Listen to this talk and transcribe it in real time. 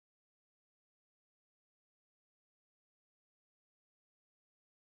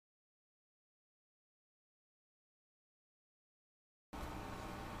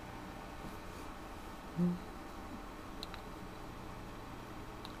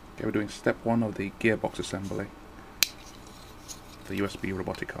Okay, we're doing step 1 of the gearbox assembly, the USB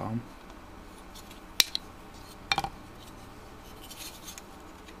robotic arm.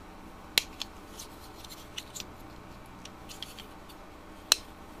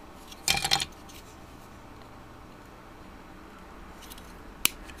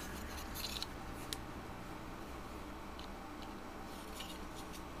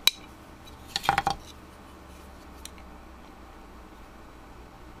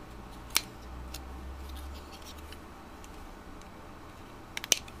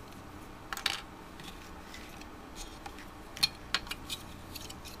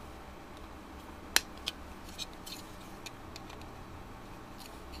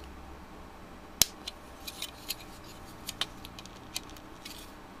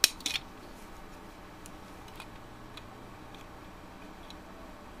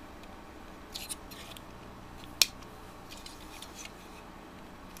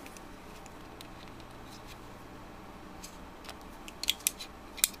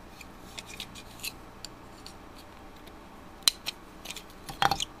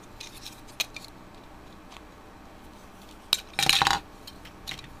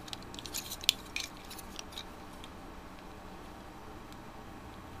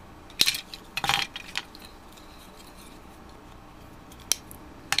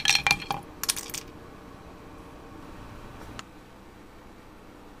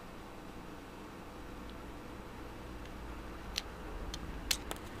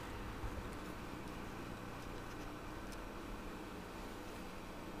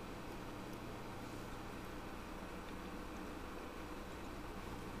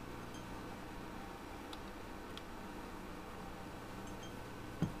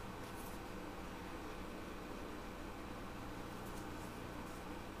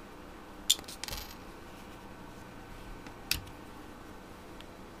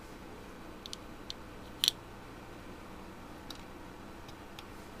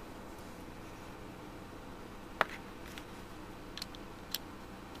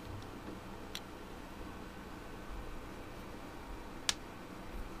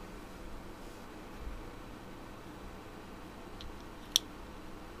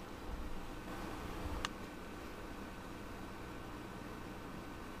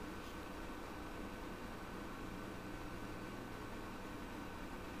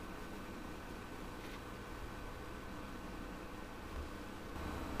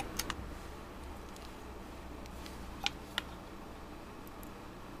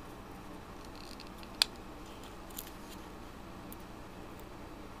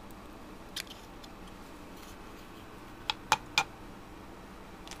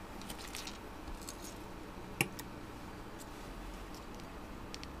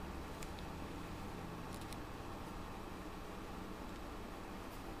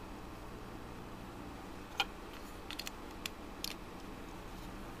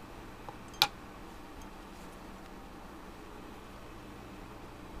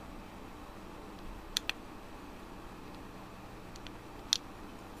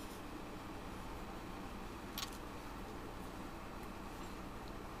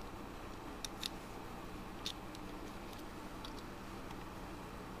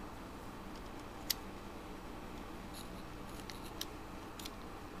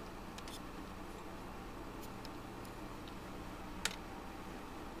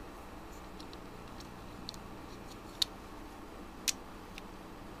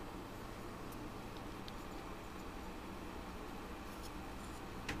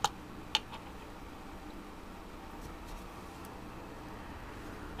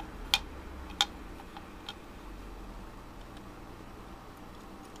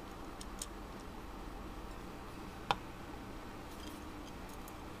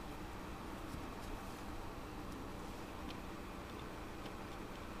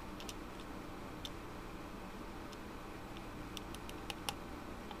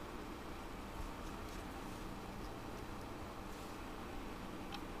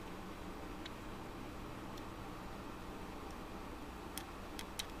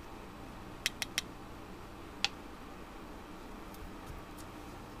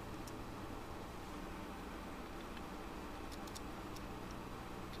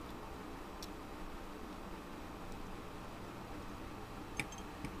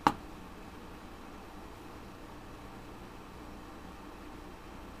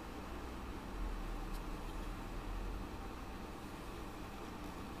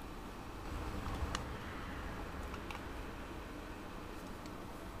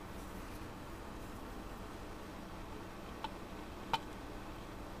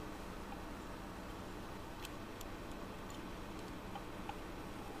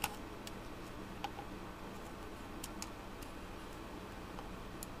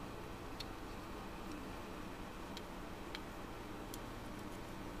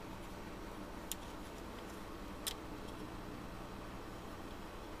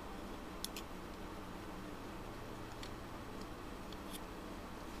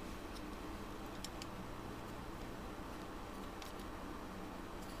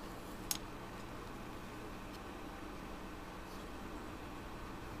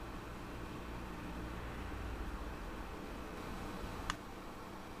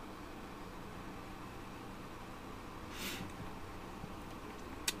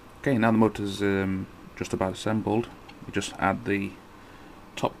 Okay, now the motor's just about assembled. You just add the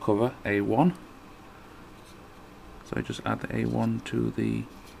top cover A1. So I just add the A1 to the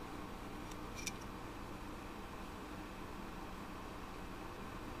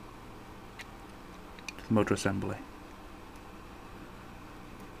motor assembly.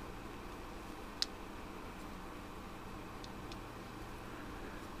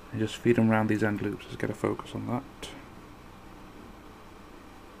 And just feed them around these end loops. Let's get a focus on that.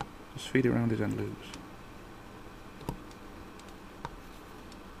 Just feed it around these end loops.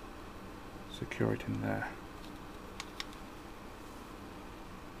 Secure it in there.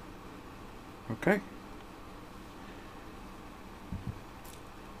 Okay.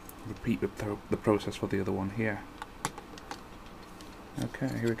 Repeat the process for the other one here. Okay,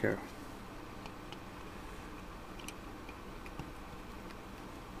 here we go.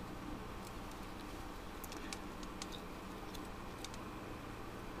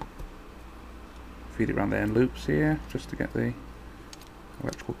 Feed it around the end loops here just to get the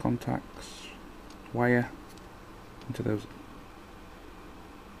electrical contacts, wire into those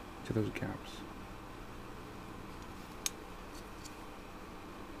gaps.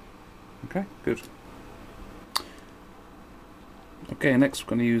 Okay, good. Okay, next we're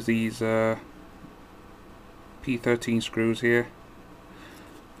going to use these P13 screws here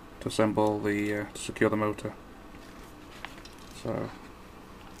to assemble to secure the motor. So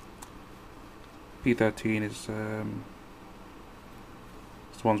P13 is the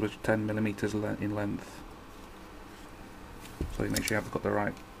ones which are 10 millimeters in length. So you make sure you have got the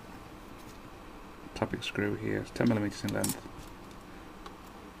right type of screw here. It's 10 millimeters in length.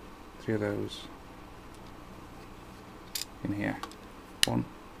 3 of those in here. 1,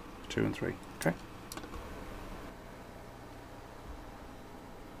 2 and 3. Okay.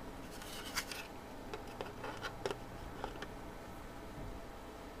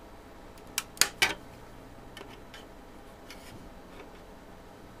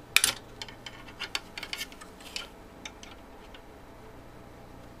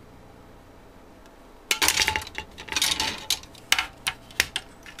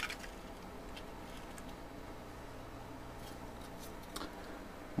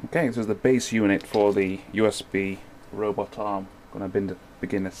 Okay, this is the base unit for the USB robot arm. I'm going to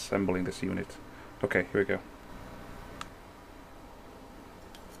begin assembling this unit. Okay, here we go.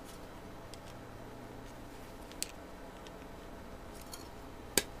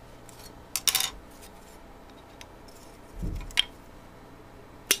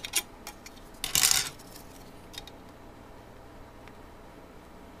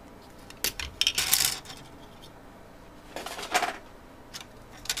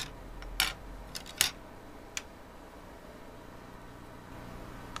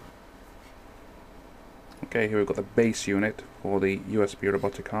 Okay, here we've got the base unit for the USB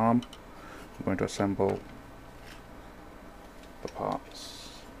robotic arm. I'm going to assemble the parts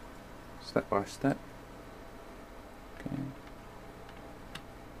step by step.